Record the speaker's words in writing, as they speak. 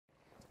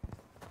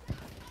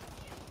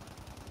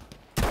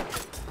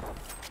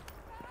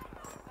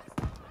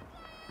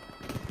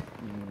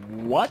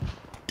What?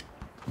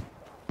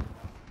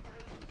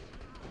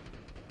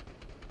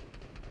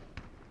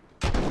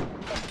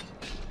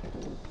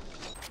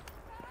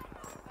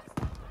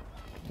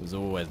 It was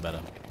always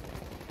better.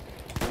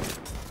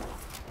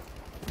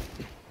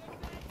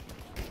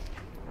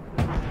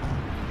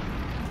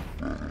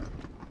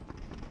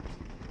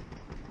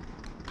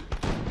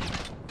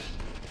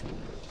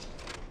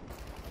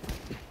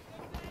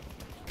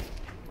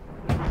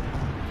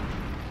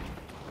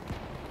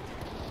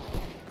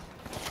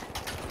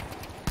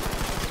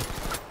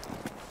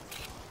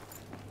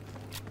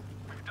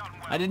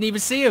 I didn't even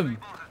see him.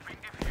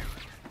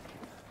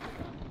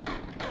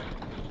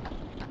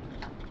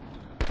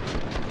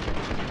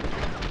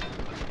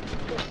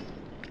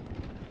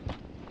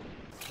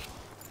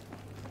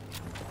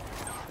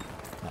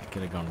 That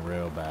could have gone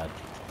real bad.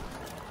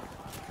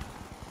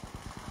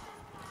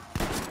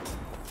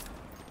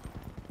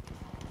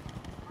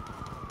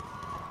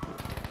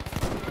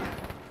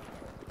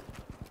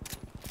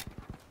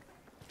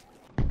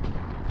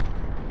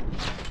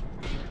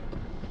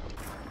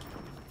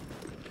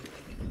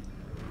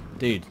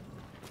 Dude,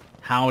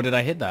 how did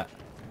I hit that?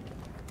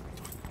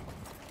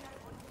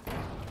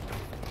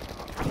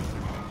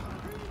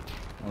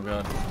 Oh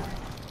god.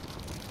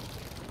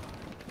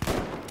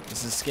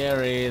 This is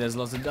scary. There's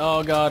lots of...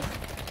 Oh god.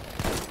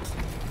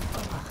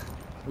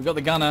 We got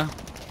the gunner.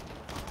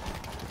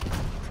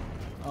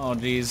 Oh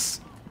jeez.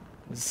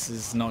 This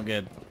is not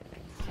good.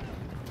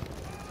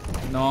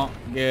 Not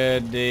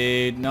good,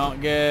 dude.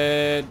 Not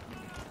good.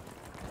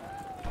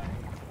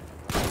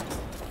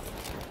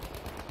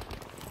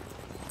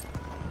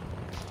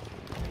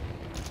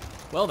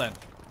 Well then.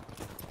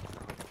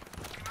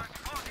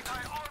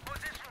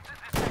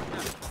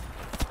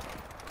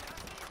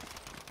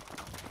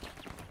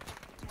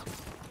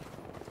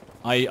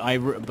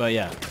 But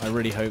yeah, I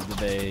really hope that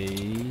they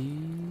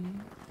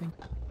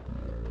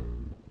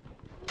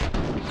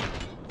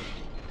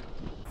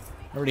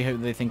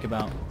think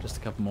about just a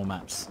couple more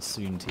maps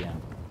soon, TM.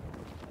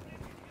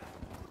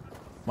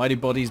 Why do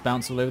bodies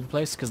bounce all over the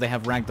place? Because they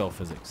have ragdoll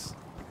physics.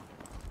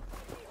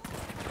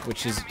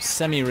 Which is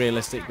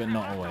semi-realistic, but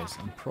not always.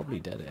 I'm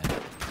probably dead here.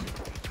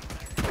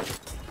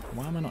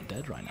 Why am I not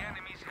dead right now?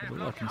 That's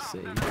all I can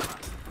see.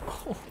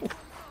 Oh,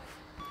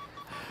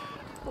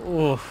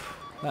 oh,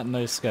 that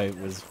no scope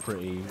was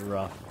pretty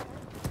rough.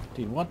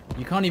 Dude, what?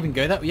 You can't even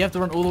go that way? You have to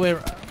run all the way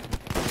around?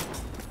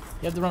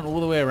 You have to run all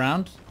the way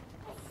around?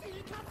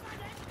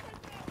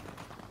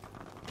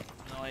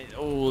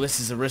 Oh, this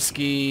is a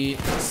risky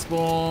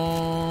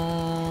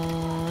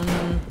spawn.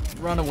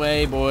 Run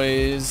away,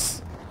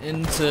 boys.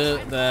 Into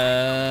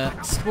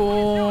the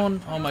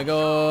spawn. Oh my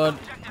god.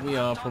 We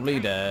are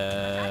probably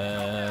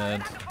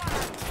dead.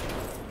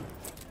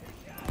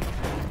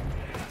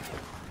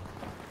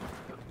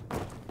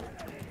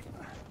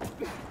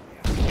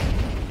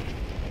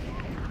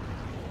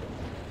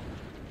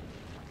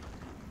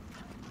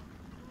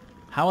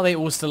 How are they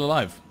all still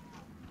alive?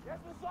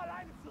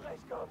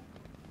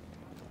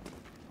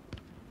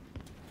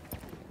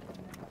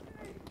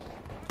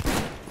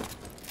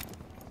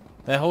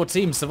 Their whole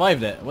team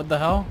survived it. What the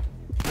hell?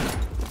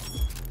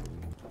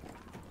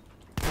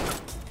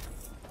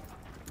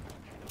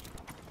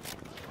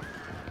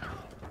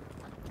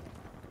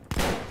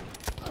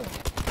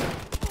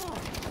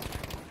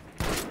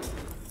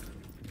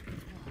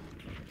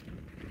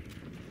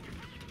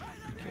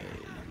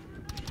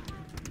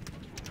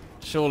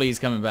 Surely he's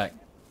coming back.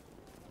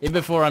 Even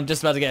before I'm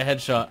just about to get a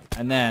headshot,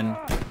 and then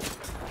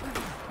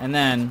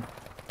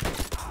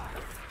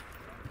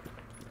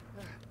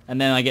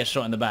I get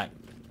shot in the back.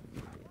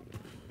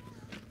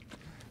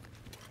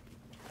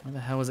 Where the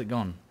hell has it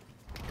gone?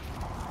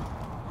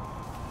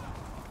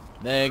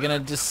 They're gonna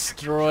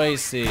destroy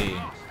C.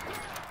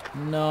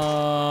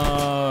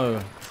 No.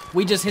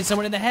 We just hit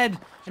someone in the head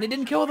and it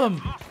didn't kill them.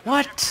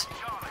 What?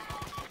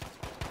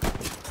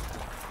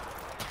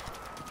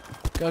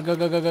 Go, go,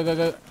 go, go, go, go,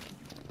 go.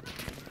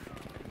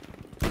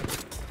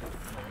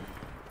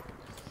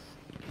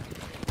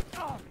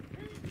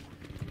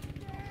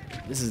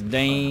 This is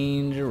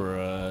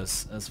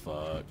dangerous as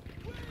fuck.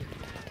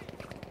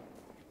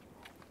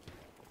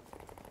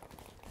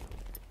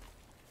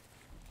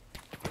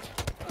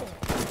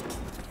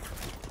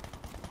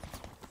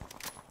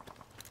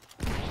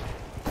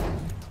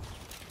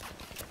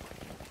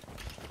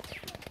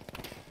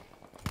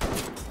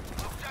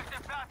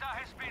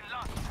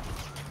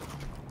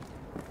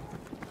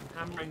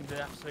 Hammering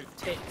the absolute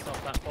tits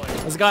off that point.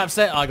 There's a guy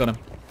upset. Oh, I got him.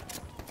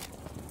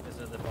 There's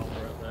another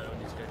bomber up there. We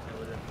need to go deal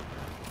with him.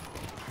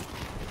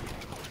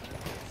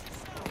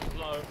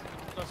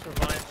 Lots of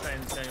revive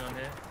trains going on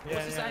here. Yeah,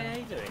 what's this AA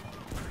doing?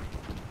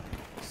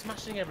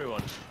 Smashing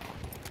everyone.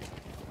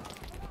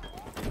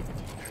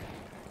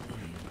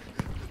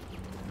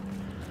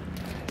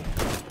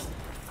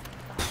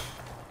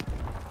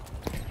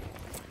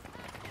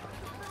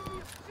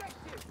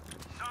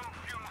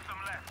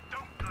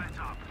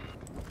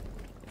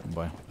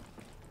 Boy.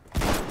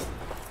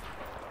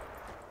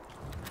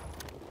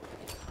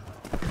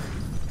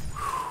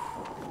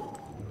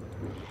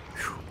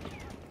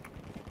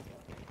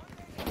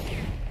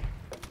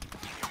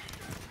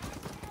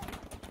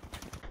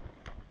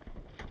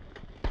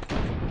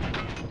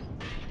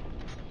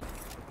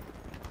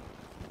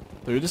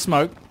 Through the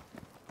smoke.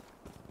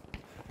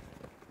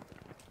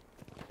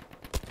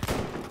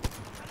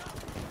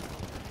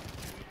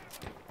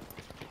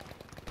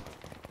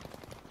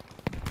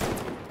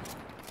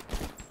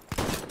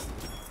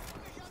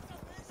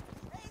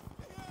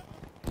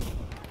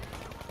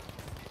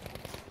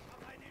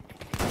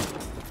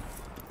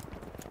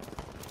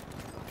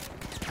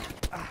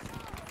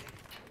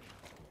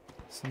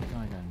 Some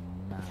guy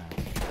going mad.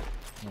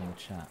 In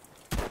chat.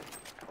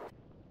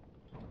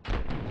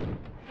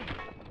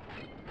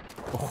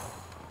 Oh.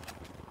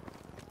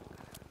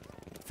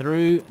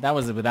 Through, that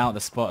was without the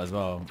spot as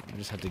well. I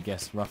just had to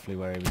guess roughly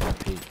where he was going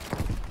to peek.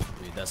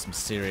 Dude, that's some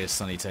serious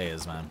Sunny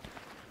Taters, man.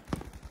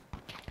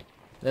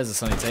 There's a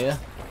Sunny Tater.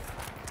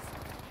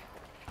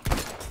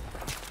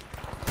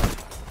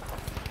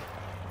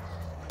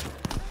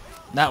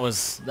 That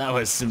was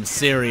some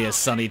serious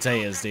Sunny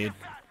Taters, dude.